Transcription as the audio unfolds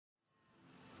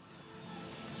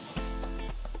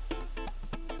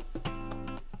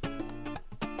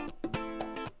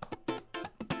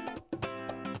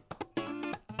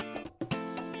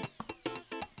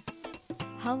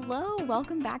Hello,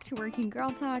 welcome back to Working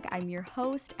Girl Talk. I'm your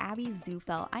host, Abby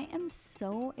Zufel. I am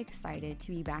so excited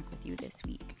to be back with you this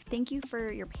week. Thank you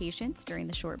for your patience during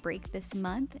the short break this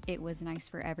month. It was nice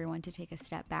for everyone to take a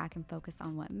step back and focus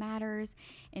on what matters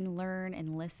and learn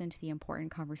and listen to the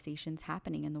important conversations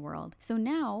happening in the world. So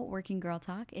now, Working Girl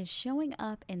Talk is showing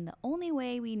up in the only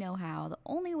way we know how, the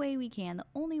only way we can, the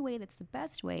only way that's the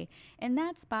best way, and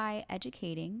that's by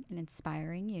educating and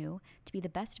inspiring you to be the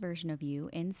best version of you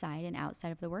inside and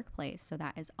outside of the workplace. So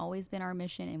that has always been our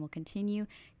mission and will continue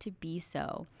to be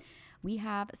so. We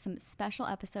have some special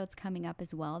episodes coming up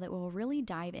as well that will really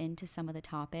dive into some of the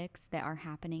topics that are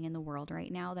happening in the world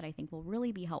right now that I think will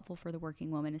really be helpful for the working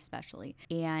woman especially.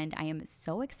 And I am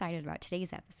so excited about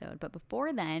today's episode. But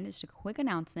before then, just a quick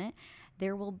announcement.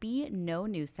 There will be no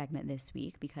news segment this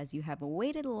week because you have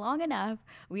waited long enough.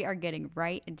 We are getting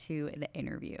right into the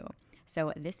interview.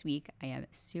 So this week, I am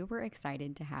super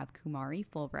excited to have Kumari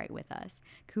Fulbright with us.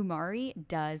 Kumari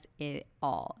does it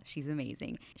all. She's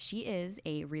amazing. She is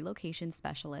a relocation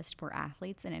specialist for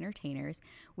athletes and entertainers,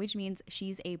 which means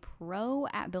she's a pro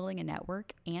at building a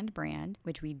network and brand,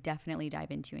 which we definitely dive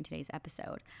into in today's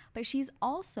episode. But she's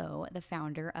also the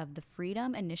founder of the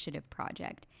Freedom Initiative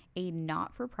Project, a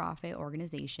not-for-profit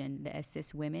organization that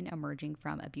assists women emerging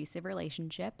from abusive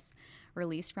relationships,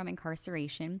 released from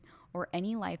incarceration, or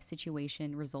any life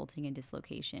situation resulting in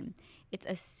dislocation. It's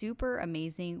a super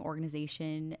amazing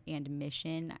organization and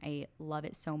mission. I love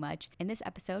it so much. In this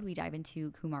episode, we dive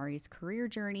into Kumari's career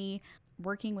journey,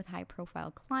 working with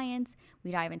high-profile clients.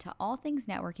 We dive into all things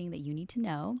networking that you need to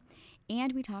know.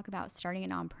 And we talk about starting a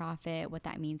nonprofit, what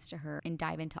that means to her, and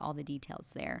dive into all the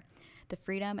details there. The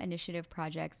Freedom Initiative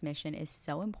Project's mission is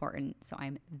so important, so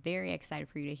I'm very excited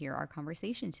for you to hear our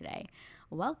conversation today.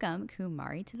 Welcome,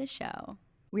 Kumari, to the show.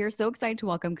 We are so excited to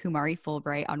welcome Kumari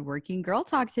Fulbright on Working Girl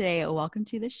Talk today. Welcome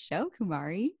to the show,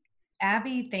 Kumari.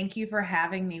 Abby, thank you for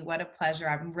having me. What a pleasure.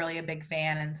 I'm really a big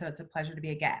fan, and so it's a pleasure to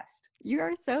be a guest. You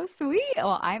are so sweet.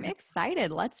 Well, I'm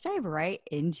excited. Let's dive right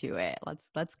into it. Let's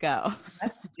go.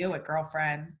 Let's do it,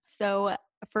 girlfriend. So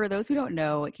for those who don't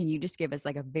know, can you just give us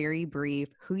like a very brief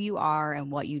who you are and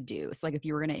what you do? So like if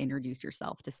you were going to introduce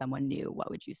yourself to someone new, what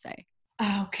would you say?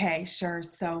 Okay, sure.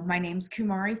 So my name's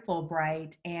Kumari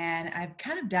Fulbright, and I've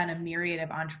kind of done a myriad of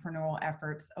entrepreneurial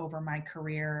efforts over my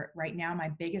career. Right now, my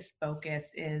biggest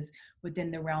focus is within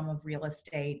the realm of real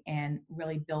estate and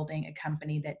really building a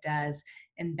company that does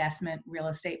investment real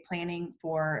estate planning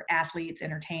for athletes,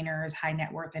 entertainers, high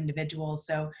net worth individuals.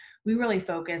 So we really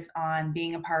focus on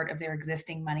being a part of their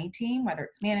existing money team, whether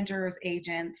it's managers,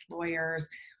 agents, lawyers.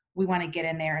 We want to get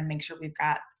in there and make sure we've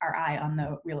got our eye on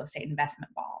the real estate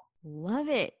investment ball. Love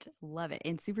it. Love it.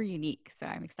 And super unique. So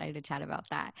I'm excited to chat about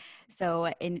that.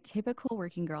 So in typical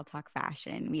Working Girl Talk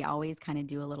fashion, we always kind of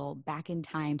do a little back in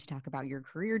time to talk about your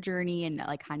career journey and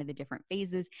like kind of the different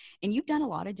phases. And you've done a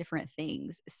lot of different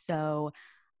things. So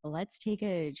let's take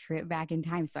a trip back in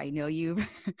time. So I know you've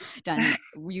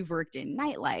you've worked in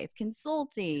nightlife,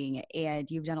 consulting,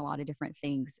 and you've done a lot of different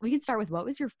things. We can start with, what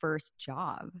was your first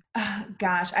job?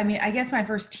 Gosh, I mean, I guess my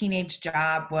first teenage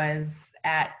job was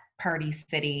at Party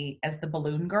City as the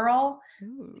balloon girl.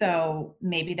 Ooh. So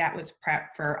maybe that was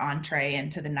prep for entree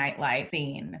into the nightlife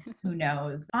scene. Who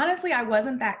knows? Honestly, I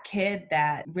wasn't that kid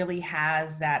that really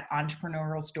has that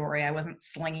entrepreneurial story. I wasn't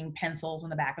slinging pencils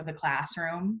in the back of the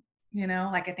classroom.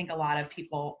 Like I think a lot of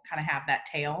people kind of have that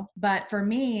tale. But for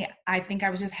me, I think I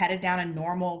was just headed down a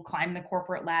normal climb the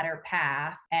corporate ladder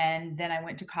path. And then I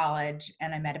went to college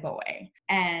and I met a boy.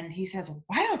 And he says,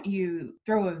 why don't you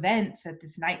throw events at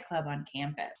this nightclub on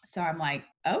campus? So I'm like,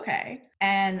 okay.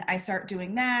 And I start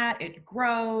doing that. It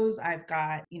grows. I've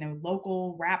got,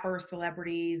 local rappers,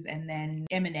 celebrities, and then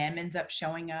Eminem ends up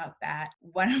showing up at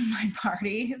one of my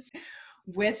parties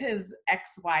with his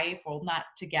ex-wife, well, not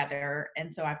together.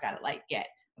 And so I've got to like get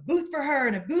a booth for her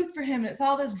and a booth for him. And it's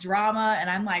all this drama. And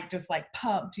I'm like, just like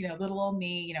pumped, little old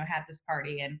me, had this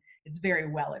party and it's very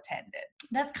well attended.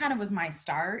 That's kind of was my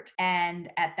start.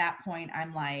 And at that point,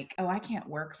 I'm like, oh, I can't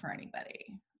work for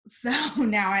anybody. So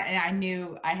now I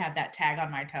knew I had that tag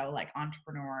on my toe, like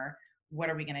entrepreneur. What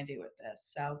are we going to do with this?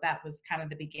 So that was kind of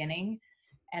the beginning.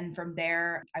 And from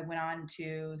there, I went on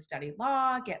to study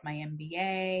law, get my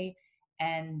MBA,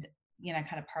 and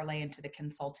kind of parlay into the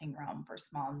consulting realm for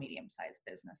small and medium-sized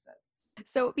businesses.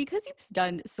 So because you've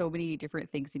done so many different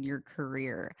things in your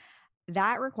career,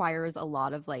 that requires a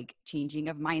lot of like changing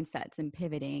of mindsets and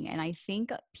pivoting. And I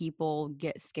think people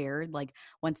get scared, like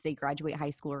once they graduate high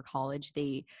school or college,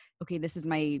 okay, this is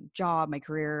my job, my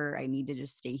career, I need to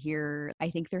just stay here.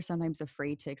 I think they're sometimes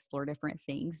afraid to explore different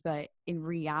things. But in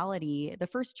reality, the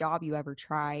first job you ever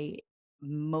try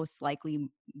most likely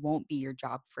won't be your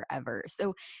job forever.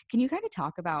 So can you kind of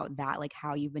talk about that, like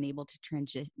how you've been able to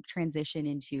transition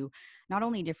into not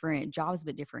only different jobs,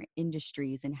 but different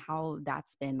industries and how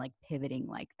that's been like pivoting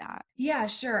like that? Yeah,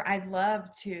 sure. I'd love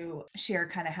to share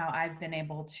kind of how I've been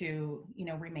able to,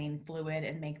 remain fluid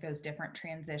and make those different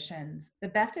transitions. The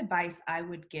best advice I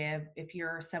would give if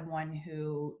you're someone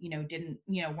who, didn't,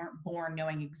 weren't born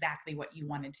knowing exactly what you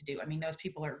wanted to do. I mean, those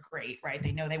people are great, right?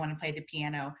 They know they want to play the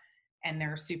piano and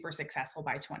they're super successful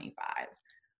by 25.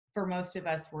 For most of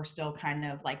us, we're still kind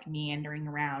of like meandering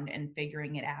around and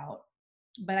figuring it out.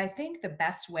 But I think the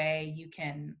best way you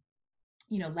can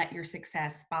let your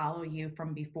success follow you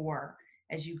from before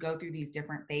as you go through these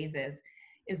different phases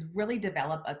is really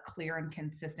develop a clear and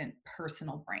consistent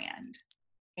personal brand.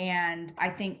 And I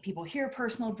think people hear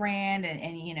personal brand and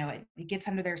it gets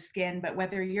under their skin, but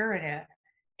whether you're in a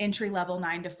entry level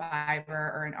 9 to 5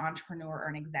 or an entrepreneur or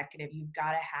an executive, you've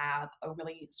got to have a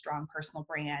really strong personal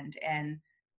brand. And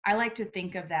I like to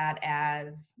think of that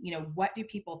as, what do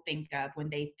people think of when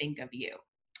they think of you?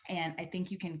 And I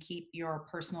think you can keep your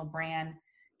personal brand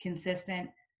consistent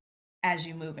as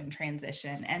you move and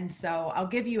transition. And so I'll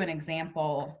give you an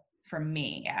example from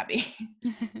me, Abby.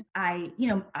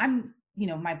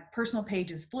 My personal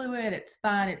page is fluid. It's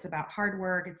fun. It's about hard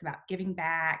work. It's about giving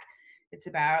back. It's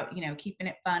about, keeping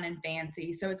it fun and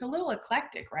fancy. So it's a little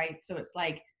eclectic, right? So it's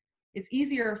like, it's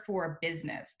easier for a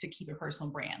business to keep a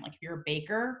personal brand. Like if you're a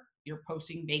baker, you're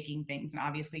posting baking things, and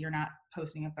obviously you're not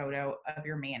posting a photo of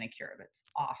your manicure that's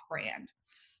off brand.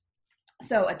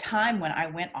 So a time when I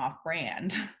went off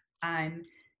brand, I'm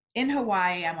in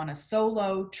Hawaii, I'm on a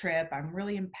solo trip, I'm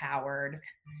really empowered,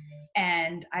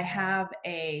 and I have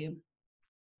a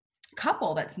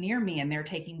couple that's near me and they're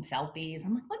taking selfies.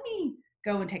 I'm like, let me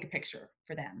go and take a picture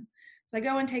for them. So I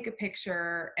go and take a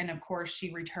picture, and of course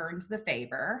she returns the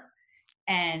favor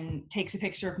and takes a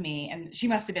picture of me. And she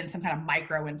must have been some kind of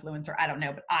micro influencer. I don't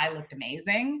know, but I looked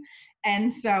amazing.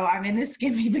 And so I'm in this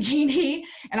skimpy bikini,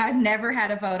 and I've never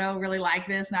had a photo really like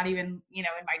this, not even, in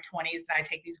my 20s did I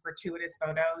take these gratuitous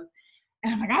photos.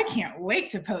 And I'm like, I can't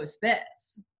wait to post this.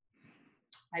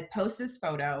 I post this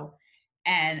photo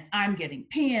and I'm getting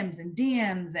PMs and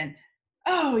DMs and,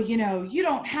 oh, you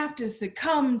don't have to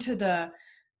succumb to the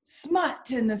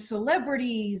smut and the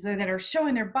celebrities that are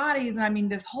showing their bodies. And I mean,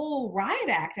 this whole riot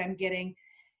act I'm getting,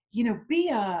 be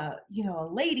a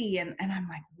lady. And I'm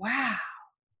like, wow.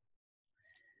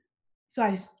 So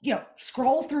I,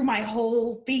 scroll through my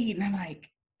whole feed and I'm like,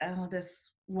 oh,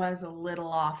 this was a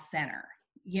little off center,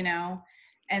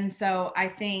 And so I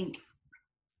think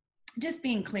just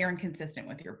being clear and consistent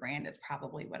with your brand is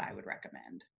probably what I would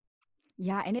recommend.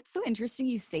 Yeah. And it's so interesting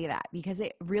you say that because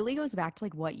it really goes back to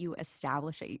like what you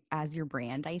establish as your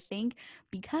brand, I think,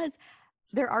 because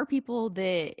there are people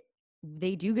that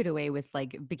they do get away with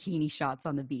like bikini shots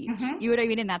on the beach. Mm-hmm. You know what I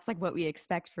mean? And that's like what we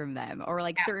expect from them. Or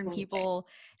like certain Absolutely. people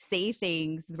say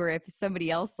things where if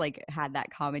somebody else like had that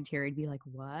commentary, it'd be like,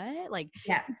 what? Like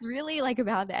Yes. it's really like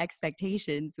about the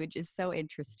expectations, which is so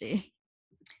interesting.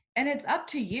 And it's up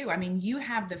to you. I mean, you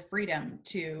have the freedom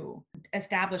to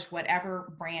establish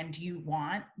whatever brand you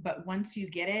want, but once you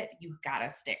get it, you've got to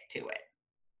stick to it.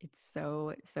 It's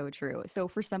so, so true. So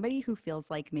for somebody who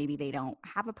feels like maybe they don't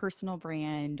have a personal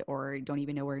brand or don't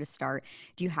even know where to start,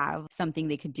 do you have something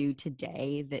they could do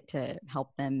today that to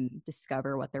help them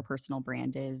discover what their personal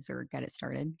brand is or get it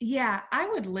started? Yeah, I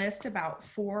would list about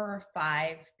 4 or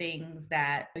 5 things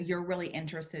that you're really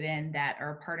interested in that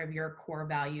are part of your core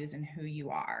values and who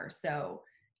you are. So,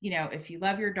 if you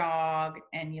love your dog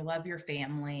and you love your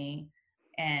family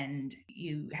and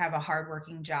you have a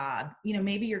hardworking job,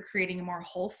 maybe you're creating a more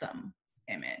wholesome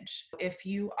image. If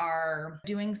you are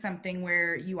doing something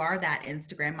where you are that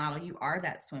Instagram model, you are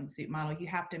that swimsuit model, you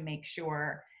have to make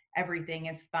sure everything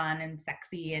is fun and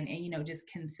sexy and just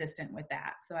consistent with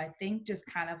that. So I think just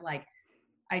kind of like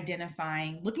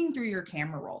identifying, looking through your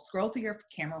camera roll, scroll through your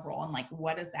camera roll and like,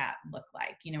 what does that look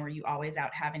like? Are you always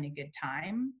out having a good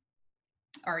time?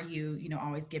 Are you,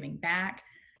 always giving back?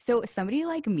 So somebody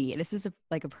like me, this is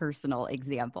like a personal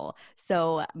example.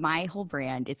 So my whole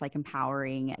brand is like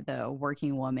empowering the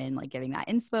working woman, like giving that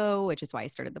inspo, which is why I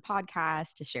started the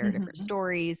podcast to share different Mm-hmm.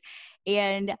 stories.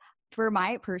 And for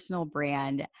my personal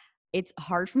brand, it's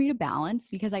hard for me to balance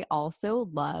because I also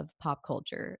love pop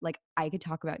culture. Like I could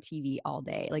talk about TV all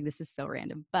day. Like this is so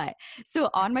random. But so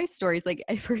on my stories, like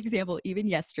for example, even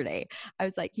yesterday, I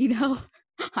was like,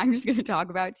 I'm just going to talk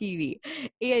about TV.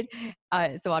 And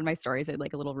so on my stories, I had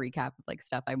like a little recap of like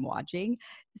stuff I'm watching.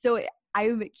 So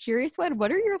I'm curious,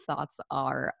 what are your thoughts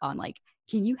are on like,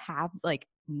 can you have like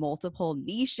multiple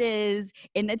niches.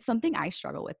 And that's something I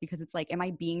struggle with because it's like, am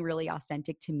I being really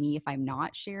authentic to me if I'm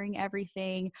not sharing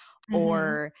everything? Mm-hmm.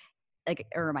 Or like,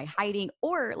 or am I hiding?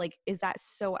 Or like, is that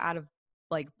so out of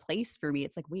like place for me?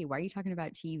 It's like, wait, why are you talking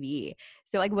about TV?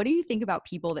 So like, what do you think about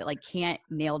people that like can't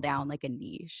nail down like a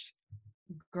niche?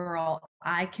 Girl,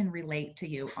 I can relate to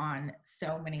you on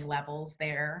so many levels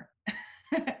there.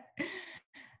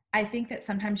 I think that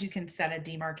sometimes you can set a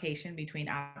demarcation between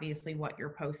obviously what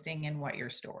you're posting and what your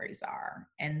stories are.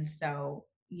 And so,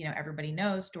 everybody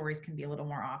knows stories can be a little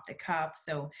more off the cuff.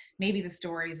 So maybe the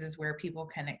stories is where people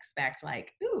can expect,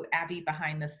 like, ooh, Abby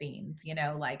behind the scenes,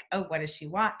 like, oh, what is she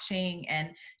watching?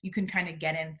 And you can kind of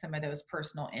get in some of those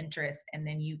personal interests, and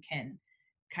then you can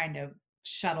kind of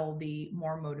shuttle the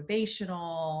more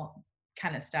motivational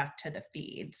kind of stuff to the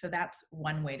feed. So that's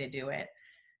one way to do it.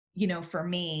 For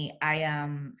me, I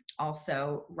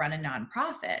also run a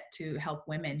nonprofit to help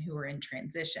women who are in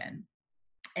transition.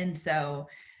 And so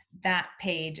that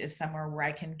page is somewhere where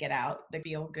I can get out the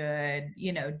feel good,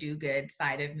 do good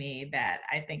side of me that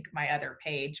I think my other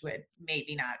page would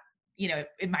maybe not,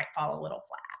 it might fall a little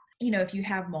flat. If you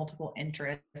have multiple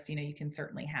interests, you can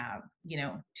certainly have,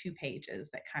 two pages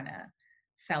that kind of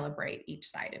celebrate each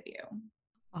side of you.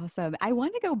 Awesome. I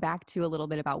want to go back to a little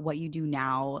bit about what you do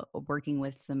now, working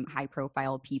with some high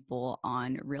profile people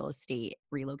on real estate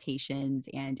relocations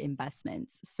and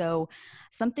investments. So,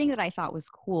 something that I thought was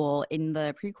cool in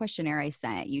the pre questionnaire I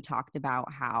sent, you talked about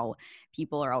how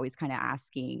people are always kind of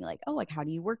asking, like, oh, like, how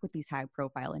do you work with these high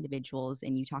profile individuals?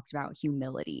 And you talked about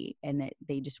humility and that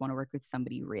they just want to work with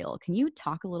somebody real. Can you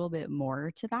talk a little bit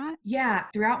more to that? Yeah,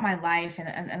 throughout my life,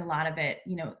 and a lot of it,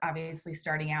 obviously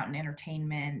starting out in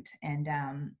entertainment and,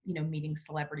 meeting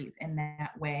celebrities in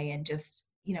that way, and just,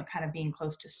 kind of being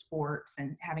close to sports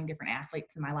and having different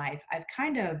athletes in my life, I've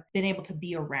kind of been able to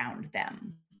be around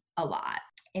them a lot.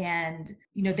 And,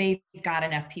 they've got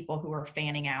enough people who are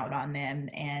fanning out on them,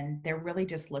 and they're really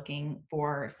just looking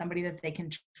for somebody that they can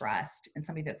trust and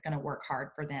somebody that's going to work hard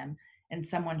for them, and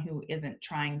someone who isn't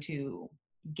trying to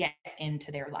get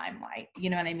into their limelight.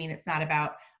 You know what I mean? It's not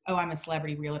about, oh, I'm a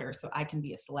celebrity realtor, so I can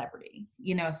be a celebrity.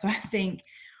 So I think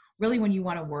really when you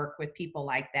want to work with people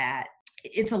like that,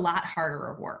 it's a lot harder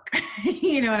of work.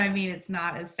 You know what I mean? It's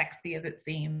not as sexy as it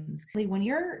seems. When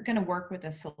you're going to work with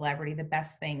a celebrity, the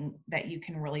best thing that you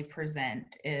can really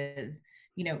present is,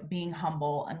 being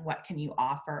humble and what can you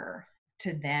offer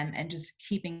to them, and just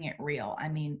keeping it real. I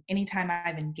mean, anytime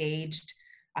I've engaged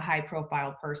a high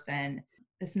profile person,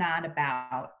 it's not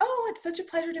about, oh, it's such a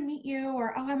pleasure to meet you,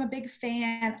 or, oh, I'm a big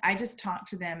fan. I just talk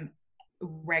to them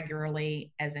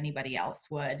regularly as anybody else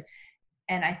would.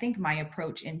 And I think my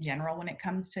approach in general when it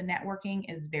comes to networking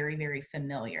is very, very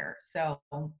familiar. So,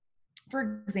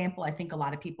 for example, I think a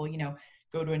lot of people,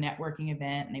 go to a networking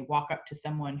event and they walk up to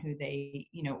someone who they,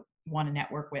 want to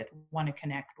network with, want to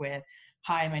connect with.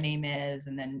 Hi, my name is,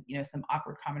 and then, some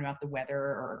awkward comment about the weather,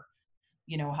 or,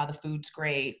 how the food's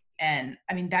great. And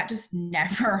I mean, that just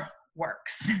never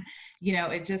works.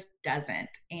 It just doesn't.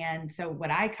 And so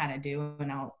what I kind of do,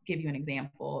 and I'll give you an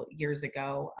example. Years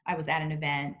ago, I was at an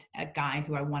event. A guy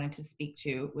who I wanted to speak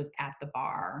to was at the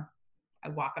bar. I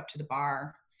walk up to the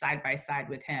bar side by side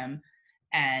with him,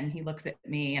 and he looks at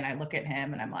me and I look at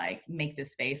him, and I'm like, make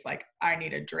this face like, I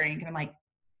need a drink. And I'm like,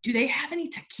 do they have any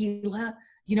tequila?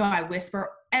 I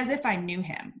whisper as if I knew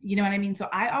him. You know what I mean? So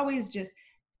I always just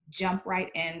jump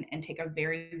right in and take a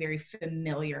very, very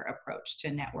familiar approach to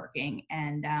networking.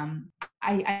 And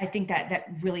I think that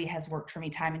really has worked for me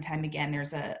time and time again.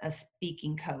 There's a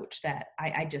speaking coach that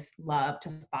I just love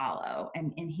to follow.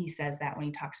 And he says that when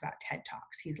he talks about TED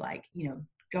Talks, he's like,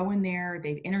 go in there,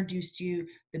 they've introduced you,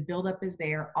 the buildup is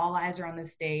there, all eyes are on the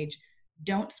stage.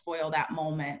 Don't spoil that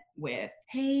moment with,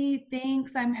 hey,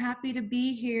 thanks, I'm happy to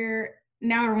be here.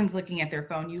 Now everyone's looking at their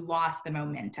phone. You lost the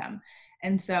momentum.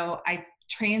 And so I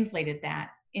translated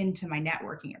that into my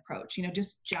networking approach.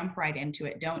 Just jump right into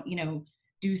it. Don't,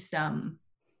 do some,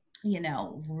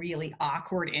 really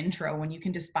awkward intro when you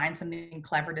can just find something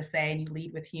clever to say and you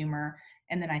lead with humor.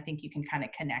 And then I think you can kind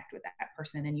of connect with that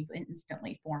person and you've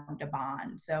instantly formed a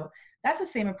bond. So that's the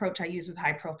same approach I use with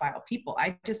high profile people.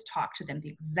 I just talk to them the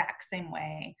exact same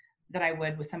way that I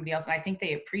would with somebody else. And I think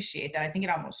they appreciate that. I think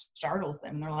it almost startles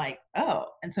them. They're like, oh,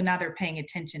 and so now they're paying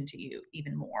attention to you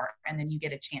even more. And then you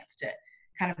get a chance to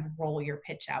kind of roll your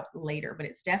pitch out later. But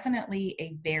it's definitely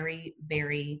a very,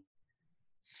 very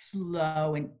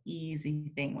slow and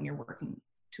easy thing when you're working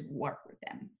to work with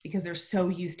them, because they're so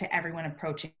used to everyone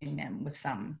approaching them with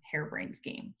some harebrained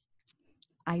scheme.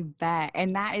 I bet.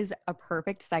 And that is a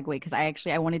perfect segue because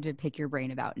I wanted to pick your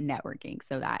brain about networking.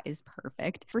 So that is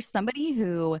perfect. For somebody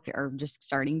who are just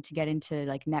starting to get into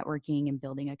like networking and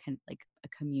building like a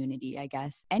community, I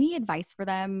guess. Any advice for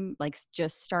them like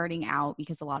just starting out,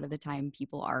 because a lot of the time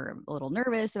people are a little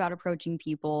nervous about approaching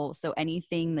people. So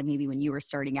anything that maybe when you were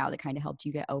starting out that kind of helped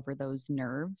you get over those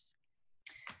nerves?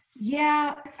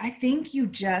 Yeah, I think you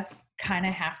just kind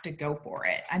of have to go for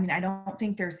it. I mean, I don't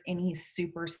think there's any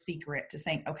super secret to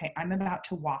saying, okay, I'm about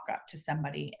to walk up to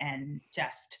somebody and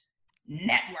just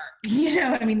network.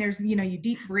 I mean, there's, you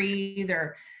deep breathe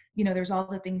or, there's all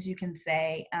the things you can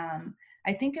say.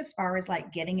 I think as far as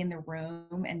like getting in the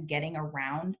room and getting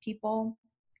around people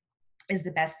is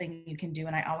the best thing you can do.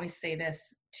 And I always say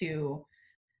this to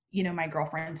my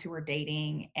girlfriends who are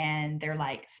dating and they're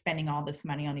like spending all this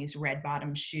money on these red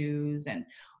bottom shoes and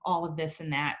all of this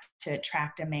and that to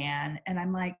attract a man. And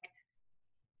I'm like,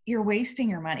 you're wasting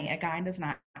your money. A guy does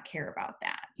not care about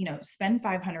that. Spend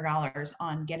 $500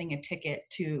 on getting a ticket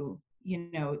to,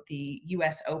 the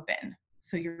US Open.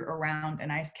 So you're around a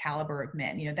nice caliber of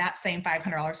men. That same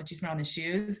 $500 that you spent on the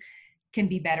shoes can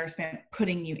be better spent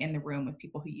putting you in the room with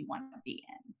people who you want to be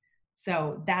in.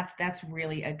 So that's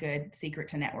really a good secret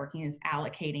to networking, is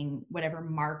allocating whatever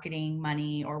marketing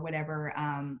money or whatever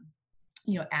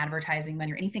advertising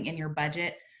money or anything in your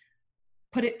budget,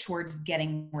 put it towards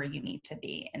getting where you need to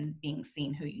be and being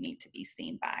seen who you need to be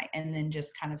seen by, and then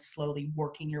just kind of slowly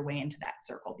working your way into that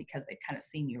circle because they've kind of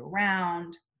seen you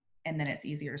around, and then it's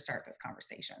easier to start those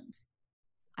conversations.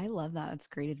 I love that. That's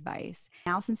great advice.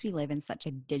 Now, since we live in such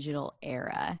a digital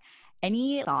era,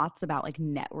 any thoughts about like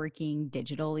networking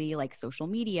digitally, like social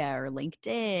media or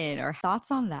LinkedIn, or thoughts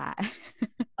on that?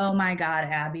 Oh my God,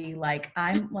 Abby, like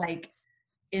I'm like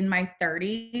in my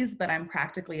 30s, but I'm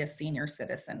practically a senior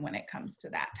citizen when it comes to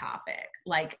that topic.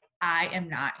 Like, I am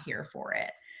not here for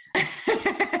it.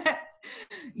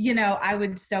 I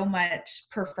would so much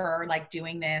prefer like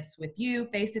doing this with you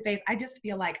face to face. I just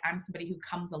feel like I'm somebody who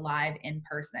comes alive in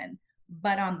person.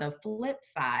 But on the flip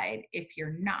side, if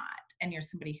you're not and you're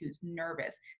somebody who's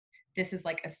nervous, this is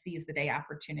like a seize the day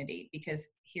opportunity, because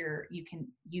here you can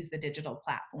use the digital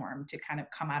platform to kind of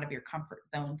come out of your comfort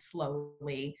zone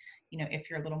slowly. If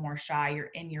you're a little more shy,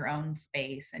 you're in your own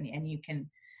space, and you can,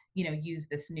 use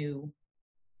this new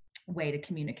way to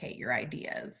communicate your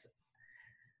ideas.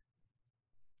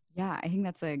 Yeah, I think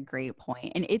that's a great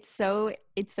point. And it's so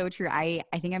true. I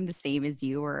think I'm the same as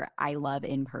you, where I love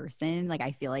in person. Like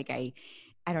I feel like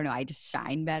I don't know, I just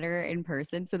shine better in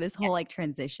person. So this whole like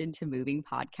transition to moving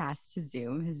podcasts to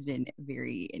Zoom has been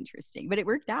very interesting. But it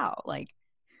worked out. Like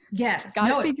Yes. got it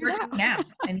No, it's figured out. working out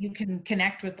and you can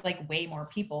connect with like way more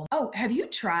people. Oh, have you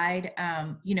tried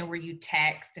where you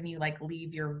text and you like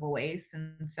leave your voice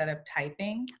instead of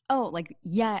typing? Oh, like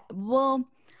yeah. Well,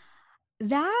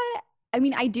 that I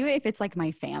mean, I do it if it's like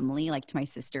my family, like to my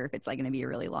sister, if it's like going to be a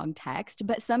really long text.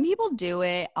 But some people do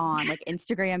it on like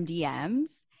Instagram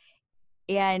DMs.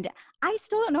 And I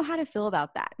still don't know how to feel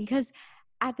about that, because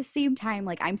at the same time,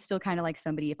 like I'm still kind of like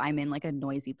somebody, if I'm in like a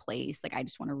noisy place, like I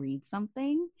just want to read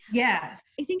something. Yes.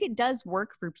 I think it does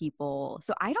work for people.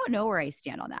 So I don't know where I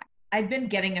stand on that. I've been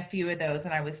getting a few of those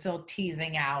and I was still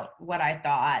teasing out what I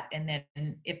thought. And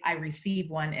then if I receive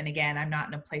one, and again, I'm not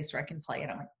in a place where I can play it,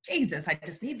 I'm like, Jesus, I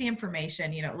just need the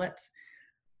information, let's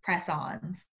press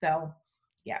on. So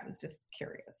yeah, I was just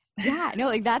curious. Yeah, no,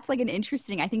 like that's like an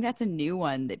interesting, I think that's a new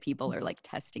one that people are like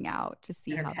testing out to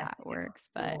see They're how that testing out. works.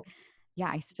 But Cool.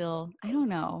 yeah, I don't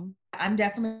know. I'm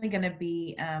definitely going to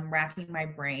be racking my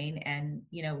brain and,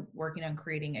 working on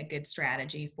creating a good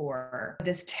strategy for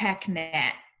this tech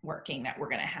networking that we're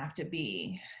going to have to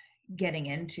be getting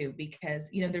into, because,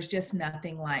 there's just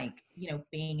nothing like,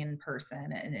 being in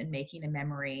person and making a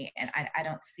memory. And I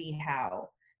don't see how,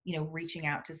 reaching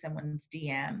out to someone's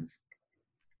DMs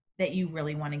that you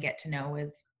really want to get to know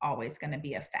is always going to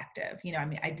be effective. I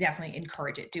mean, I definitely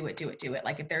encourage it. Do it, do it, do it.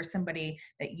 Like if there's somebody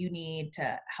that you need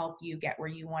to help you get where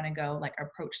you want to go, like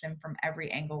approach them from every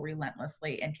angle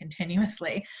relentlessly and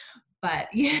continuously. But,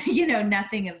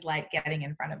 nothing is like getting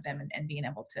in front of them and being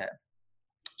able to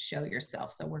show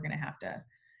yourself. So we're going to have to,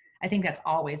 I think that's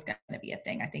always going to be a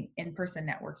thing. I think in-person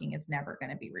networking is never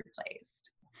going to be replaced.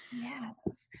 Yes.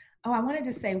 Oh, I wanted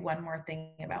to say one more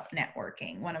thing about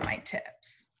networking. One of my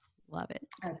tips. Love it.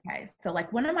 Okay. So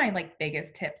like one of my like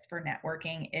biggest tips for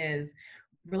networking is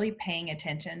really paying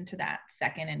attention to that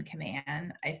second in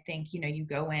command. I think, you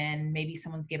go in, maybe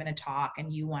someone's given a talk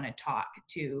and you want to talk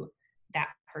to that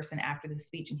person after the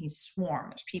speech and he's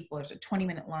swarmed. There's people, there's a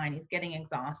 20-minute line. He's getting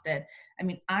exhausted. I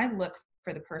mean, I look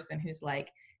for the person who's like,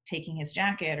 taking his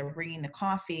jacket or bringing the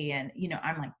coffee. And,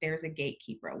 I'm like, there's a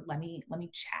gatekeeper. Let me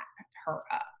chat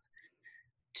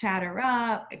her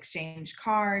up, exchange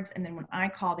cards. And then when I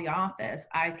call the office,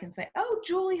 I can say, "Oh,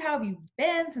 Julie, how have you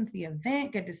been since the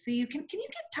event? Good to see you. Can you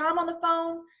get Tom on the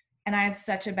phone?" And I have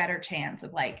such a better chance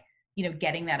of like,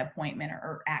 getting that appointment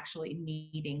or actually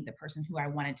meeting the person who I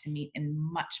wanted to meet in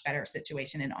much better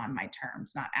situation and on my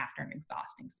terms, not after an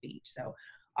exhausting speech. So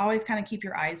always kind of keep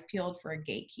your eyes peeled for a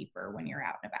gatekeeper when you're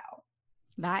out and about.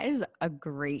 That is a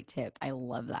great tip. I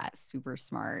love that. Super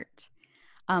smart.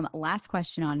 Last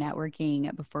question on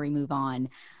networking before we move on.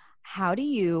 How do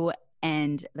you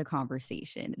end the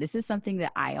conversation? This is something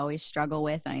that I always struggle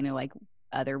with. And I know like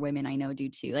other women I know do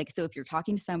too. Like, so if you're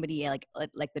talking to somebody like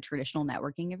the traditional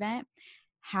networking event,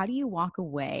 how do you walk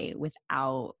away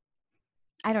without,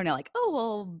 I don't know, like, oh,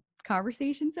 well,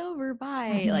 conversation's over.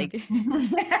 Bye.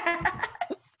 Mhm. Like,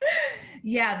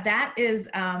 Yeah, that is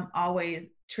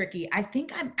always tricky. I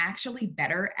think I'm actually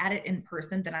better at it in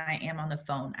person than I am on the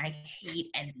phone. I hate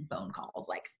ending phone calls.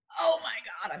 Like, oh my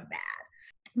God, I'm bad.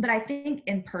 But I think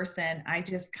in person, I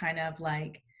just kind of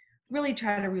like really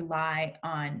try to rely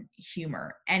on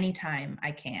humor anytime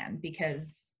I can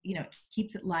because, it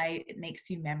keeps it light, it makes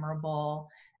you memorable.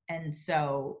 And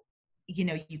so,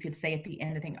 you could say at the end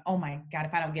of the thing, "Oh my God,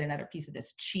 if I don't get another piece of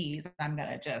this cheese, I'm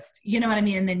gonna just," you know what I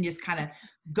mean? And then just kind of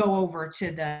go over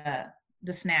to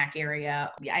the snack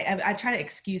area. I try to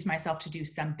excuse myself to do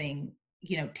something,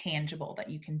 tangible that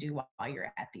you can do while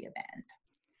you're at the event.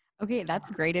 okay, that's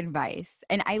great advice.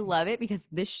 And I love it because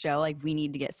this show, like, we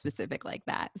need to get specific like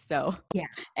that. So Yeah.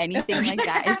 anything like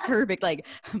that is perfect. Like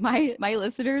my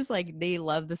listeners, like they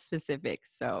love the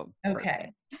specifics. So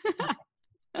Okay. perfect.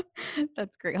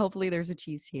 That's great. Hopefully there's a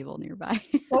cheese table nearby.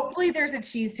 Hopefully there's a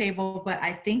cheese table, but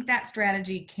I think that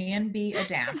strategy can be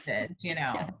adapted.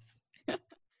 Yes.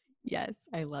 Yes,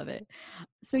 I love it.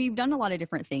 So you've done a lot of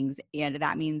different things, and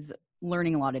that means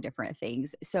learning a lot of different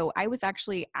things. So I was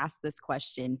actually asked this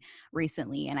question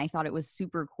recently, and I thought it was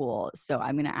super cool. So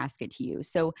I'm going to ask it to you.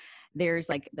 So there's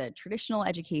like the traditional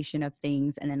education of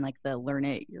things, and then like the learn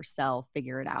it yourself,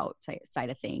 figure it out side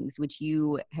of things, which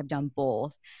you have done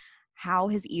both. How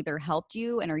has either helped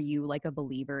you, and are you like a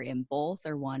believer in both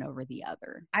or one over the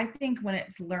other? I think when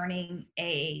it's learning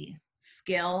a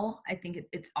skill, I think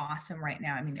it's awesome right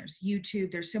now. I mean, there's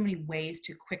YouTube, there's so many ways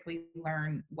to quickly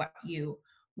learn what you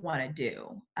want to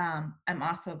do. I'm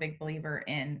also a big believer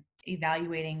in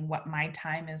evaluating what my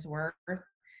time is worth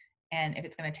and if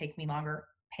it's going to take me longer,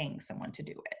 paying someone to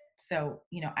do it. So,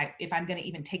 if I'm going to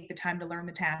even take the time to learn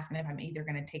the task, and if I'm either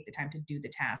going to take the time to do the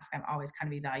task, I'm always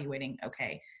kind of evaluating,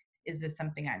 okay, is this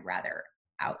something I'd rather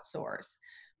outsource?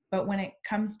 But when it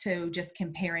comes to just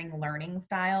comparing learning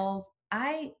styles,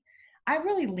 I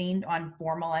really leaned on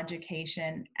formal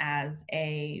education as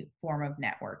a form of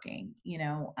networking.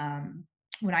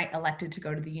 When I elected to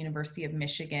go to the University of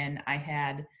Michigan, I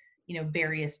had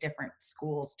various different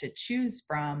schools to choose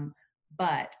from,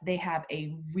 but they have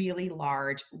a really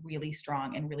large, really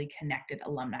strong, and really connected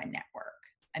alumni network.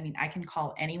 I mean, I can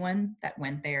call anyone that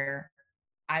went there.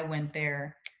 I went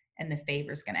there, and the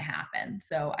favor's going to happen.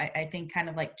 So I think kind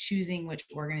of like choosing which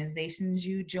organizations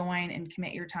you join and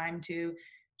commit your time to,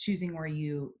 choosing where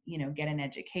you get an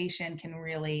education can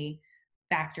really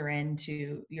factor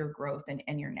into your growth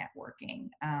and your networking.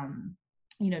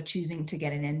 Choosing to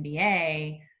get an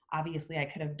MBA, obviously I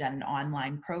could have done an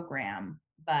online program,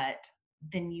 but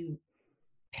then you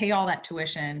pay all that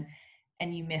tuition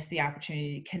and you miss the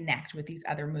opportunity to connect with these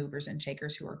other movers and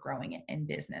shakers who are growing it in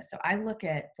business. So I look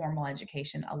at formal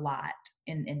education a lot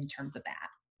in terms of that.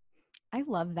 I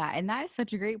love that. And that is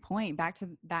such a great point back to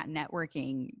that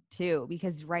networking too,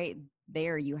 because right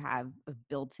there you have a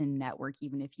built in network,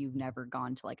 even if you've never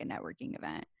gone to like a networking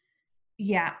event.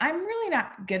 Yeah, I'm really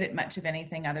not good at much of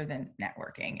anything other than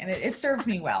networking, and it served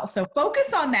me well. So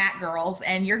focus on that, girls,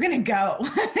 and you're going to go.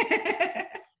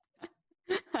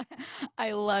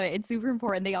 I love it. It's super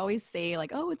important. They always say,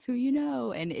 like, oh, it's who you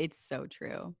know. And it's so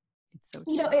true. It's so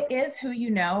true. It is who you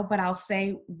know, but I'll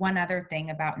say one other thing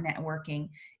about networking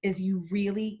is you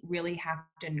really, really have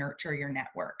to nurture your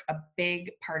network. A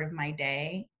big part of my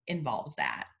day involves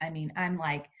that. I mean, I'm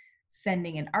like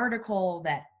sending an article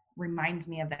that reminds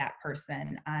me of that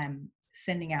person. I'm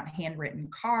sending out handwritten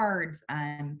cards.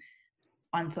 I'm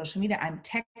on social media. I'm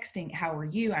texting, "How are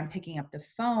you?" I'm picking up the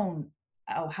phone.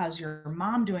 "Oh, how's your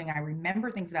mom doing?" I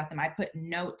remember things about them. I put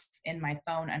notes in my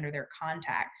phone under their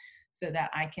contact so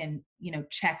that I can,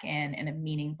 check in a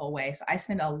meaningful way. So I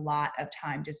spend a lot of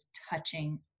time just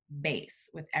touching base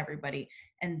with everybody.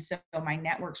 And so my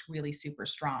network's really super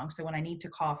strong. So when I need to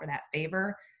call for that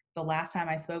favor, the last time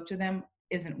I spoke to them,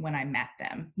 isn't when I met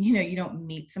them. You don't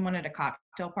meet someone at a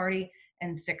cocktail party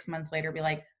and 6 months later be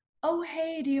like, oh,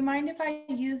 hey, do you mind if I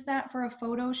use that for a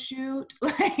photo shoot?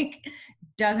 Like,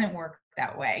 doesn't work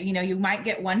that way. You might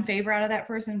get one favor out of that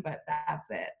person, but that's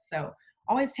it. So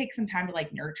always take some time to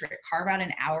like nurture it. Carve out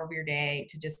an hour of your day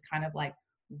to just kind of like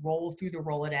roll through the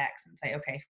Rolodex and say,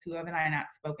 okay, who have I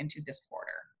not spoken to this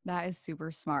quarter? That is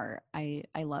super smart. I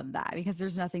love that because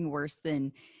there's nothing worse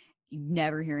than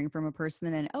never hearing from a person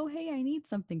and then, oh, hey, I need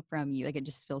something from you. Like it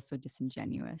just feels so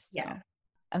disingenuous. So, Yeah.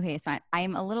 okay. So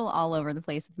I'm a little all over the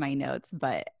place with my notes,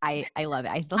 but I love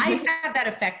it. I love I it. have that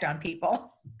effect on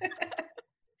people.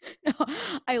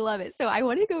 I love it. So I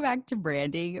want to go back to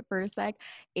branding for a sec.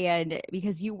 And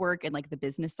because you work in like the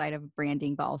business side of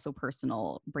branding, but also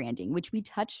personal branding, which we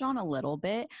touched on a little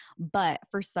bit. But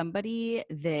for somebody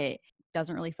that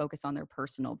doesn't really focus on their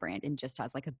personal brand and just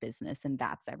has like a business and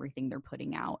that's everything they're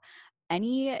putting out,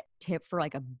 any tip for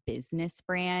like a business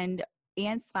brand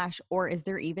and slash, or is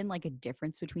there even like a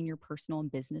difference between your personal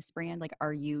and business brand? Like,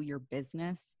 are you your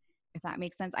business? If that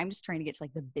makes sense. I'm just trying to get to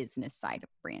like the business side of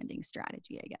branding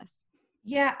strategy, I guess.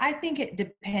 Yeah, I think it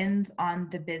depends on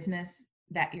the business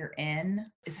that you're in.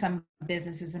 Some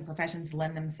businesses and professions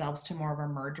lend themselves to more of a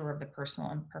merger of the personal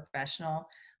and professional.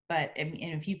 But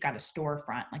if you've got a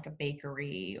storefront like a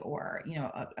bakery or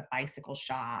a bicycle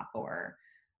shop or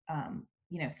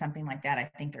something like that, I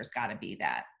think there's got to be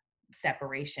that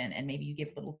separation, and maybe you give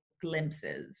little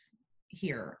glimpses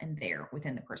here and there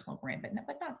within the personal brand, but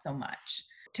not so much.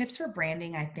 Tips for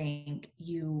branding, I think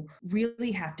you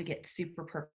really have to get super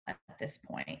perfect at this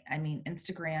point. I mean,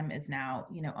 Instagram is now,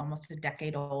 almost a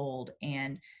decade old,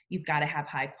 and you've got to have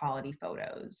high quality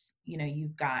photos.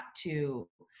 You've got to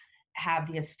have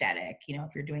the aesthetic.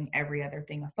 If you're doing every other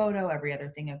thing a photo, every other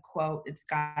thing a quote, it's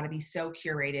got to be so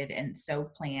curated and so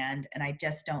planned. And I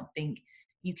just don't think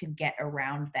you can get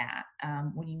around that.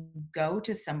 When you go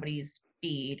to somebody's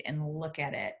feed and look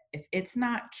at it, if it's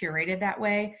not curated that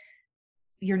way,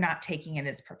 you're not taking it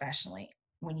as professionally.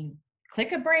 When you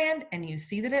click a brand and you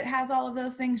see that it has all of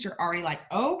those things, you're already like,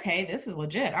 oh, okay, this is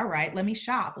legit. All right, let me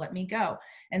shop, let me go.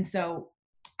 And so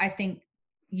I think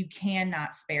you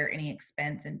cannot spare any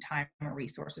expense and time or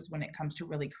resources when it comes to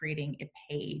really creating a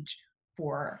page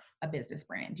for a business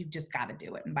brand. You've just got to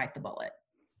do it and bite the bullet.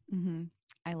 Mm-hmm.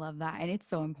 I love that. And it's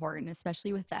so important,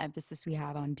 especially with the emphasis we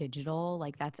have on digital.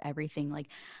 Like that's everything. Like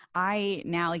I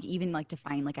now like even like to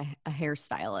find like a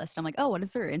hairstylist. I'm like, oh, what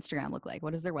does their Instagram look like?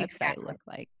 What does their website Exactly. look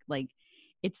like? Like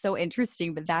it's so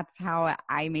interesting, but that's how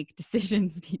I make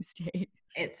decisions these days.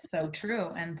 It's so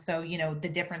true. And so, the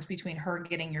difference between her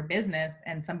getting your business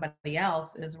and somebody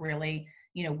else is really,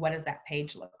 what does that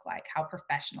page look like? How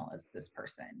professional is this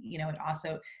person? It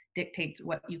also dictates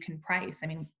what you can price. I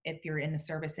mean, if you're in the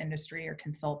service industry or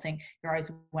consulting, you're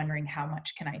always wondering how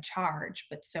much can I charge?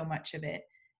 But so much of it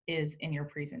is in your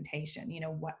presentation,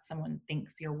 what someone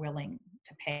thinks you're willing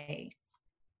to pay.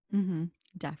 Mm-hmm,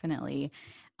 definitely.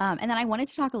 And then I wanted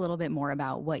to talk a little bit more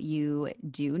about what you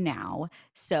do now.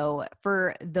 So,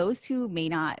 for those who may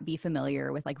not be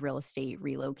familiar with like real estate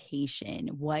relocation,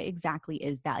 what exactly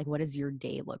is that? Like, what does your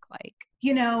day look like?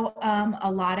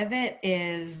 A lot of it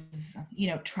is,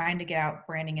 trying to get out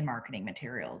branding and marketing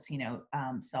materials,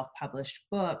 self-published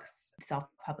books,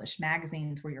 self-published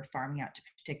magazines where you're farming out to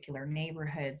particular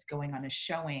neighborhoods, going on a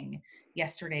showing.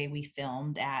 Yesterday, we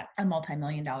filmed at a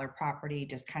multi-million-dollar property,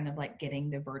 just kind of like getting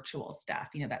the virtual stuff.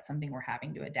 That's something we're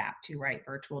having to adapt to, right?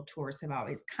 Virtual tours have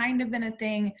always kind of been a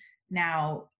thing.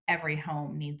 Now, every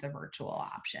home needs a virtual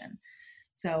option.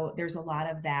 So there's a lot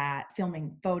of that,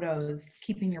 filming photos,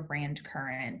 keeping your brand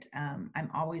current. I'm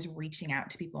always reaching out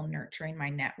to people, nurturing my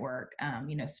network.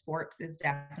 Sports is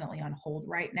definitely on hold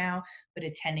right now, but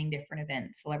attending different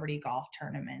events, celebrity golf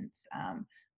tournaments,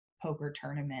 poker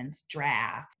tournaments,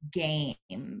 drafts,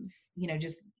 games,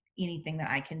 just anything that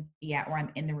I can be at where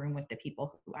I'm in the room with the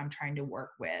people who I'm trying to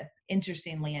work with.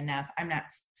 Interestingly enough, I'm not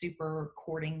super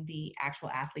courting the actual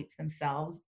athletes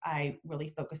themselves. I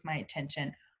really focus my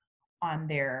attention on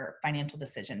their financial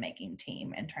decision making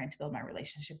team and trying to build my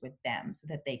relationship with them so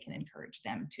that they can encourage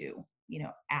them to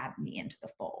add me into the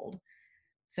fold.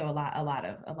 So a lot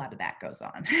of that goes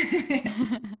on.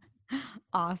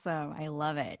 Awesome. I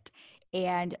love it.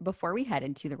 And before we head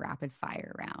into the rapid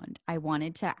fire round, I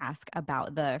wanted to ask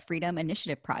about the Freedom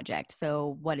Initiative Project.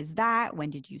 So, what is that? When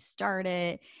did you start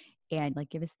it? And like,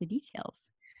 give us the details.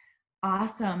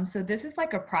 Awesome. So this is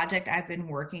like a project I've been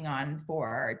working on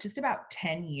for just about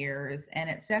 10 years, and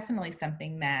it's definitely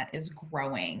something that is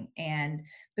growing. And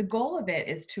the goal of it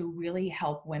is to really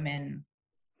help women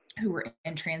who were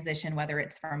in transition, whether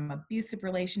it's from abusive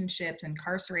relationships,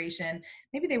 incarceration.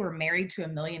 Maybe they were married to a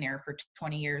millionaire for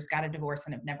 20 years, got a divorce,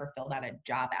 and have never filled out a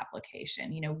job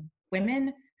application.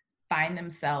 Women find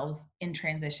themselves in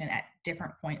transition at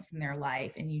different points in their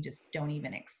life, and you just don't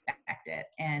even expect it.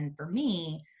 And for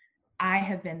me, I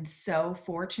have been so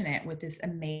fortunate with this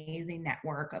amazing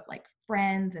network of like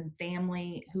friends and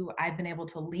family who I've been able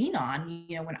to lean on,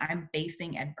 when I'm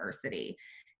facing adversity.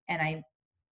 And I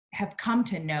have come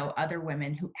to know other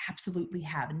women who absolutely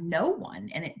have no one.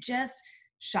 And it just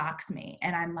shocks me.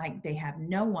 And I'm like, they have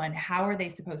no one. How are they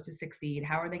supposed to succeed?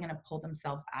 How are they going to pull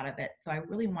themselves out of it? So I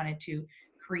really wanted to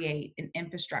create an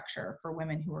infrastructure for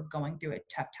women who are going through a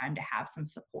tough time to have some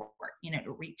support,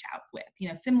 to reach out with,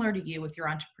 similar to you with your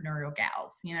entrepreneurial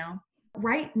gals.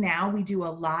 Right now, we do a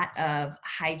lot of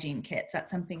hygiene kits.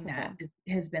 That's something that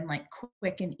has been like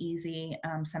quick and easy,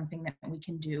 something that we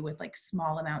can do with like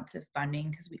small amounts of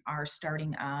funding because we are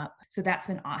starting up. So that's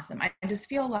been awesome. I just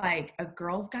feel like a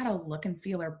girl's got to look and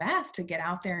feel her best to get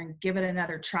out there and give it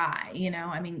another try.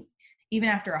 I mean, even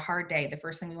after a hard day, the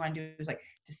first thing we want to do is like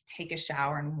just take a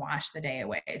shower and wash the day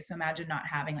away. So imagine not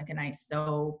having like a nice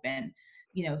soap and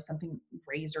something,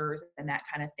 razors and that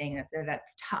kind of thing.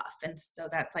 That's tough. And so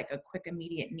that's like a quick,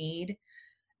 immediate need.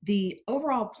 The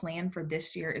overall plan for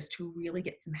this year is to really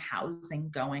get some housing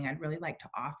going. I'd really like to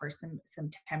offer some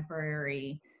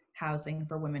temporary housing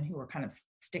for women who are kind of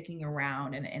sticking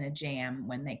around in a jam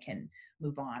when they can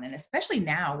move on. And especially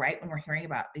now, right, when we're hearing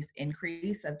about this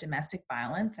increase of domestic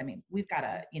violence, I mean, we've got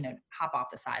to, hop off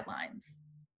the sidelines.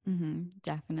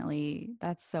 Definitely.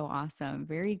 That's so awesome.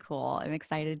 Very cool. I'm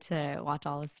excited to watch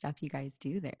all the stuff you guys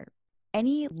do there.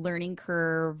 Any learning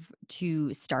curve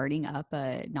to starting up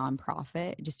a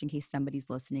nonprofit, just in case somebody's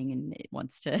listening and it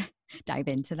wants to dive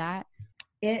into that?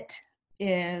 It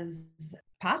is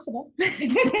possible.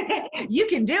 You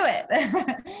can do it.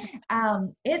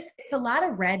 It's a lot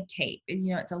of red tape.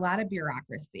 It's a lot of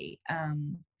bureaucracy.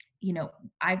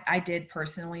 I did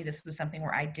personally, this was something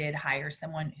where I did hire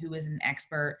someone who is an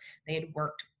expert. They had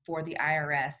worked for the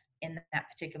IRS in that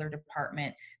particular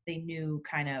department. They knew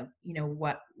kind of,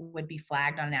 what would be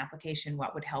flagged on an application,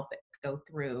 what would help it go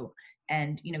through.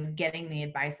 And, getting the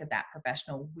advice of that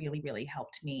professional really, really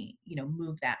helped me,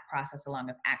 move that process along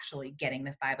of actually getting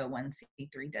the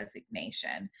 501c3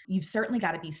 designation. You've certainly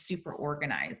got to be super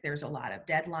organized. There's a lot of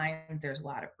deadlines. There's a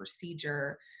lot of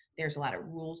procedure. There's a lot of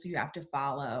rules you have to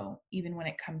follow. Even when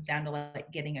it comes down to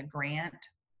like getting a grant,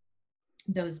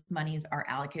 those monies are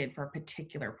allocated for a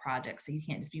particular project. So you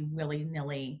can't just be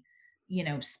willy-nilly,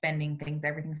 spending things.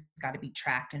 Everything's got to be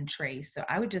tracked and traced. So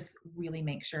I would just really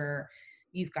make sure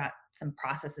you've got some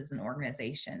processes and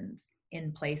organizations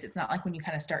in place. It's not like when you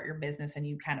kind of start your business and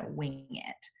you kind of wing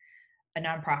it. A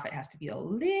nonprofit has to be a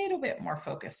little bit more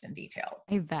focused and detailed.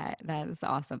 I bet. That is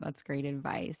awesome. That's great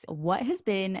advice. What has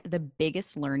been the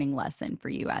biggest learning lesson for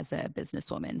you as a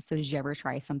businesswoman? So did you ever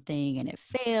try something and it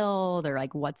failed, or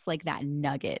like what's like that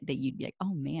nugget that you'd be like,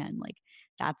 oh man, like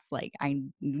that's like I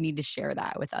need to share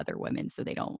that with other women so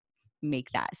they don't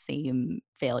make that same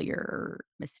failure or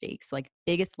mistakes. So, like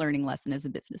biggest learning lesson as a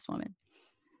businesswoman.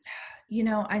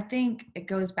 I think it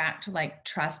goes back to like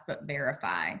trust but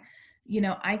verify.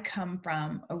 I come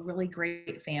from a really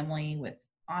great family with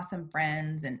awesome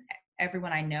friends, and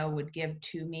everyone I know would give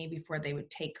to me before they would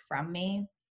take from me.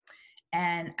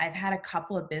 And I've had a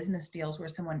couple of business deals where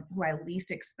someone who I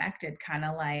least expected kind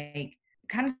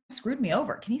of screwed me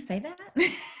over. Can you say that?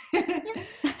 Yeah.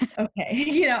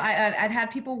 Okay. I've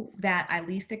had people that I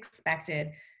least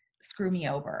expected screw me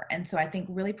over. And so I think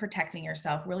really protecting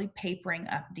yourself, really papering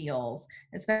up deals,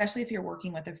 especially if you're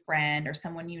working with a friend or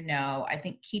someone I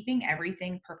think keeping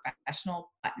everything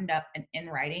professional, buttoned up and in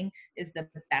writing is the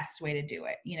best way to do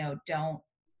it. Don't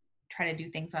try to do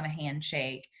things on a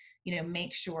handshake.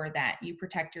 Make sure that you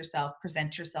protect yourself,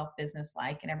 present yourself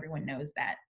business-like, and everyone knows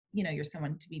that, you're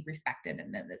someone to be respected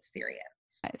and that's serious.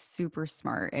 Super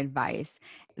smart advice.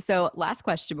 So, last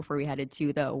question before we headed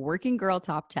to the working girl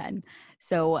top 10.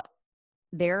 So,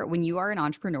 when you are an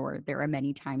entrepreneur, there are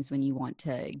many times when you want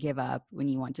to give up, when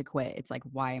you want to quit. It's like,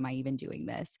 why am I even doing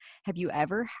this? Have you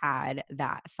ever had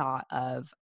that thought of,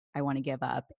 I want to give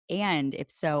up? And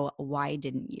if so, why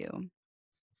didn't you?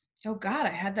 Oh God, I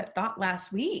had that thought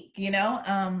last week,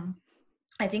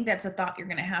 I think that's a thought you're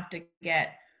going to have to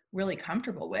get really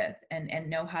comfortable with and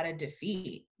know how to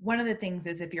defeat. One of the things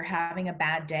is if you're having a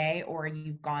bad day or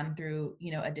you've gone through,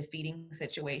 a defeating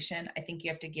situation, I think you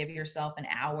have to give yourself an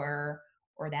hour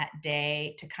or that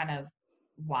day to kind of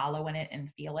wallow in it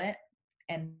and feel it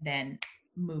and then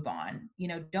move on.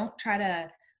 Don't try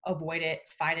to avoid it,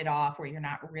 fight it off where you're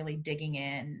not really digging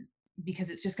in. because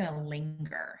it's just going to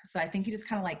linger. So I think you just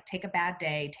kind of like take a bad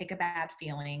day, take a bad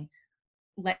feeling,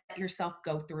 let yourself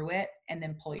go through it, and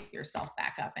then pull yourself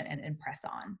back up and press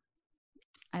on.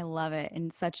 I love it.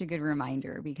 And such a good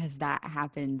reminder because that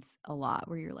happens a lot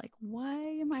where you're like, why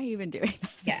am I even doing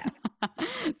this? Yeah.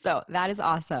 So that is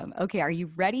awesome. Okay. Are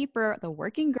you ready for the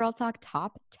Working Girl Talk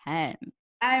top 10?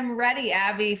 I'm ready,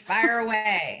 Abby. Fire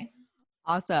away.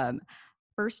 Awesome.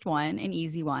 First one, an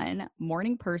easy one,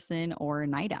 morning person or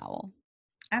night owl?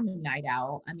 I'm a night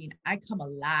owl. I mean, I come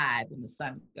alive when the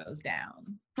sun goes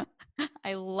down.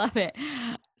 I love it.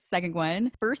 Second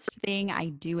one, first thing I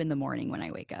do in the morning when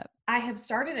I wake up. I have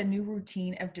started a new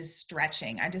routine of just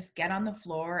stretching. I just get on the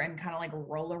floor and kind of like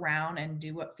roll around and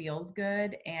do what feels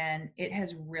good. And it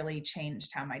has really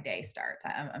changed how my day starts.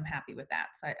 I'm happy with that.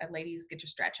 So, ladies, get your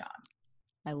stretch on.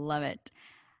 I love it.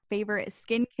 Favorite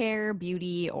skincare,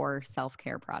 beauty, or self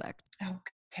care product?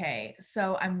 Okay.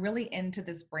 So, I'm really into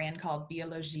this brand called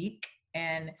Biologique,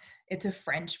 and it's a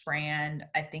French brand.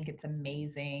 I think it's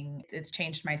amazing. It's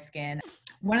changed my skin.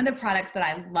 One of the products that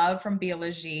I love from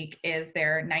Biologique is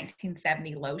their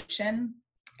 1970 lotion.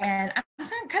 And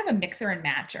I'm kind of a mixer and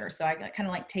matcher. So I kind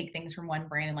of like take things from one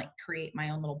brand and like create my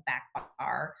own little back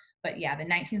bar. But yeah, the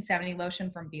 1970 lotion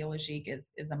from Biologique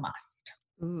is a must.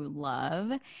 Ooh,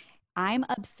 love. I'm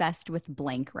obsessed with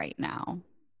blank right now.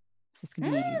 So this could be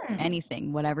Mm,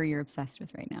 anything, whatever you're obsessed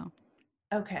with right now.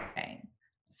 okay.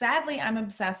 Sadly, I'm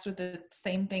obsessed with the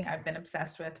same thing I've been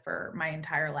obsessed with for my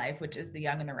entire life, which is The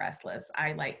Young and the Restless.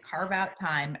 I like carve out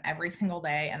time every single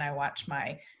day and I watch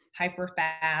my hyper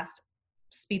fast,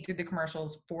 speed through the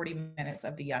commercials, 40 minutes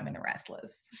of The Young and the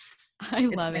Restless. I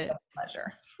It's love my it.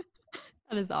 pleasure.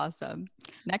 That is awesome.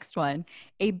 Next one,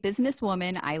 a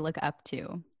businesswoman I look up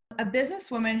to. A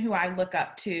businesswoman who I look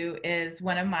up to is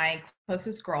one of my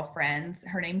closest girlfriends.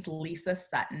 Her name's Lisa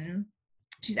Sutton.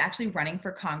 She's actually running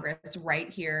for Congress right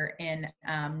here in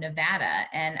Nevada.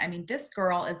 And I mean, this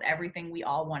girl is everything we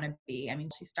all want to be. I mean,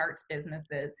 she starts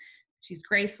businesses. She's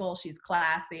graceful. She's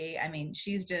classy. I mean,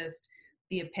 she's just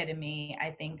the epitome, I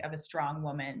think, of a strong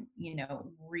woman,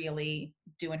 really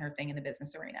doing her thing in the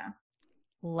business arena.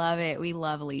 Love it. We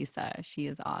love Lisa. She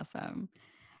is awesome.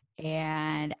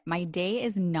 And my day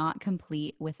is not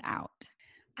complete without.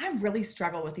 I really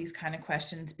struggle with these kind of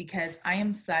questions because I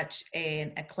am such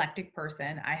an eclectic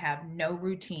person. I have no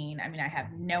routine. I mean, I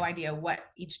have no idea what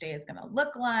each day is going to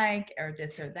look like or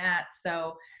this or that.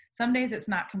 So some days it's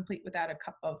not complete without a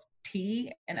cup of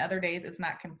tea, and other days it's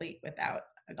not complete without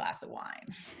a glass of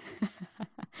wine.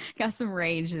 Got some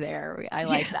range there. I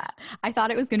like Yeah. that. I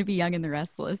thought it was going to be Young and the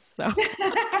Restless. So,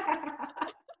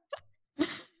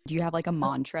 do you have like a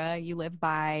mantra you live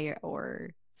by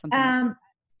or something that um,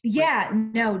 yeah,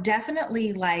 no,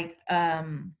 definitely like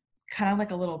kind of like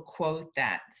a little quote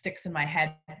that sticks in my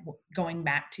head going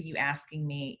back to you asking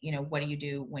me, what do you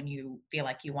do when you feel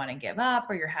like you want to give up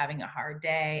or you're having a hard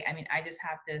day? I mean, I just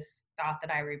have this thought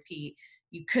that I repeat.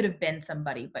 You could have been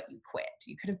somebody, but you quit.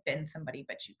 You could have been somebody,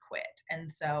 but you quit.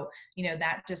 And so,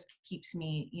 that just keeps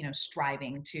me,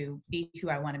 striving to be who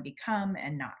I want to become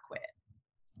and not quit.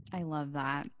 I love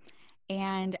that.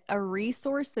 And a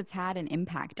resource that's had an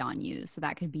impact on you. So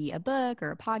that could be a book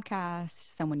or a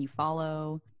podcast, someone you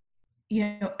follow.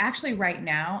 Actually right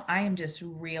now, I am just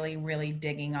really, really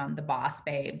digging on the Boss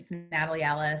Babes, Natalie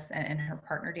Ellis and her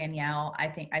partner Danielle. I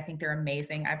think they're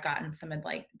amazing. I've gotten some of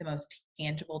like the most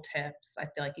tangible tips. I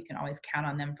feel like you can always count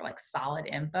on them for like solid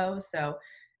info. So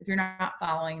if you're not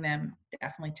following them,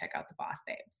 definitely check out the Boss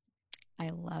Babes. I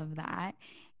love that.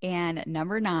 And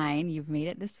number 9, you've made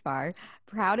it this far.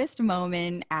 Proudest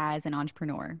moment as an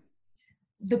entrepreneur.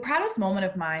 The proudest moment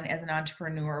of mine as an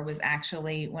entrepreneur was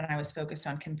actually when I was focused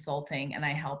on consulting and I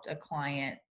helped a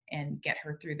client and get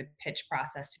her through the pitch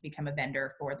process to become a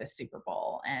vendor for the Super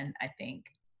Bowl. And I think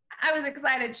I was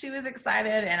excited. She was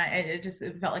excited. And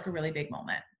it felt like a really big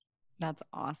moment. That's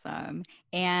awesome.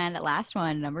 And last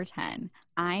one, number 10.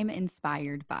 I'm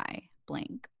inspired by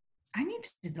blank. I need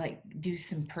to like do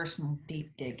some personal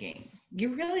deep digging.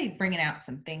 You're really bringing out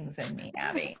some things in me,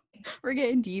 Abby. We're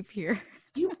getting deep here.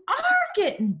 You are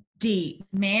getting deep,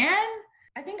 man.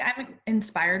 I think I'm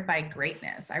inspired by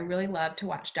greatness. I really love to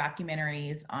watch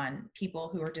documentaries on people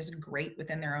who are just great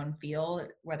within their own field,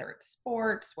 whether it's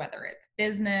sports, whether it's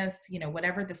business,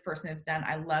 whatever this person has done.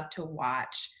 I love to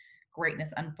watch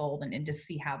greatness unfold and just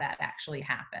see how that actually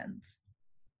happens.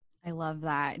 I love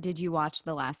that. Did you watch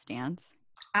The Last Dance?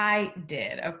 I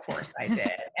did. Of course I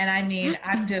did. And I mean,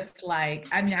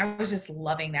 I was just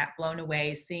loving that, blown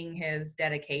away, seeing his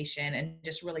dedication and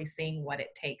just really seeing what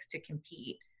it takes to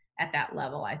compete at that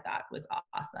level, I thought was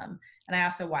awesome. And I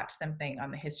also watched something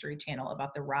on the History Channel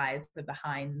about the rise of the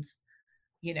Heinz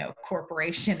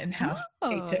corporation and how they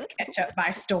Oh, took that's ketchup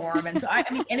by storm. And so, I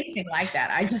mean, anything like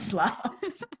that, I just love.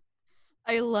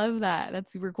 I love that.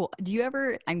 That's super cool. Do you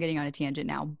ever, I'm getting on a tangent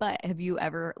now, but have you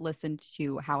ever listened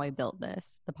to How I Built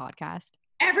This, the podcast?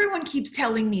 Everyone keeps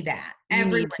telling me that. You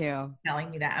Everyone need to. keeps telling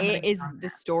me that. I'm going It to get is on the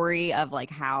that. story of like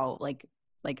how like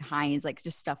Heinz, like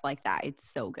just stuff like that. It's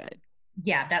so good.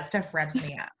 Yeah, that stuff revs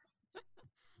me up.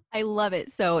 I love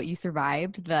it. So you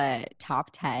survived the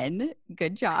top 10.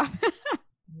 Good job.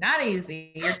 Not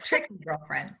easy. You're tricky,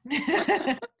 girlfriend.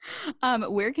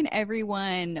 Where can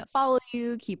everyone follow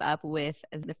you, keep up with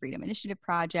the Freedom Initiative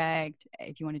Project,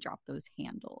 if you want to drop those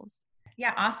handles?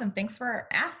 Yeah, awesome. Thanks for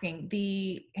asking.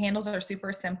 The handles are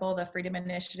super simple. The Freedom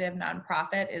Initiative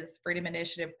nonprofit is Freedom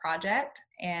Initiative Project,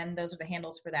 and those are the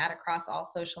handles for that across all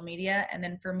social media. And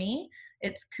then for me,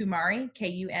 it's Kumari,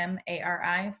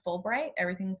 Kumari Fulbright.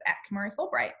 Everything's at Kumari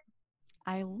Fulbright.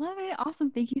 I love it.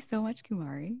 Awesome. Thank you so much,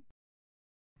 Kumari.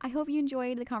 I hope you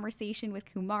enjoyed the conversation with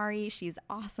Kumari. She's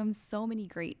awesome. So many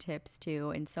great tips,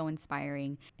 too, and so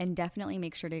inspiring. And definitely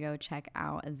make sure to go check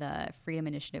out the Freedom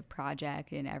Initiative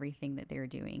Project and everything that they're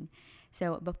doing.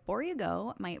 So before you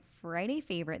go, my Friday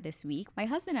favorite this week, my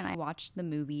husband and I watched the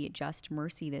movie Just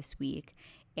Mercy this week,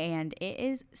 and it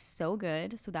is so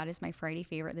good. So that is my Friday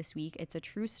favorite this week. It's a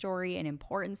true story, an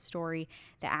important story.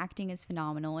 The acting is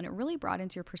phenomenal, and it really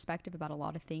broadens your perspective about a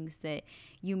lot of things that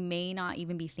you may not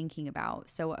even be thinking about.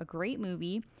 So a great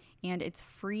movie, and it's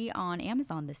free on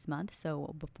Amazon this month.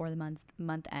 So before the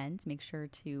month ends, make sure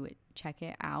to check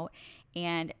it out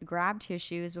and grab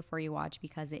tissues before you watch,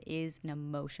 because it is an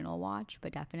emotional watch,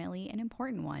 but definitely an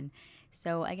important one.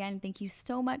 So again, thank you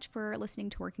so much for listening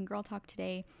to Working Girl Talk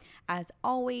today. As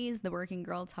always, the Working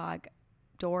Girl Talk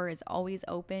door is always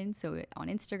open. So on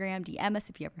Instagram, DM us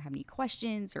if you ever have any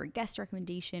questions or a guest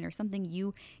recommendation or something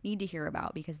you need to hear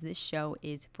about, because this show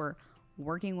is for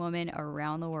working women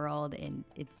around the world, and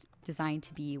it's designed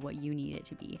to be what you need it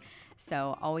to be.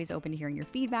 So always open to hearing your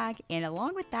feedback. And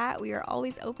along with that, we are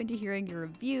always open to hearing your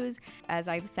reviews. As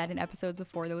I've said in episodes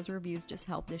before, those reviews just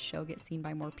help this show get seen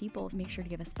by more people. Make sure to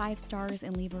give us 5 stars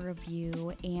and leave a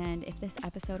review. And if this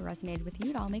episode resonated with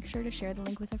you at all, make sure to share the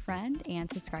link with a friend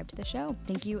and subscribe to the show.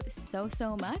 Thank you so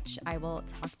much. I will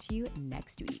talk to you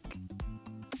next week.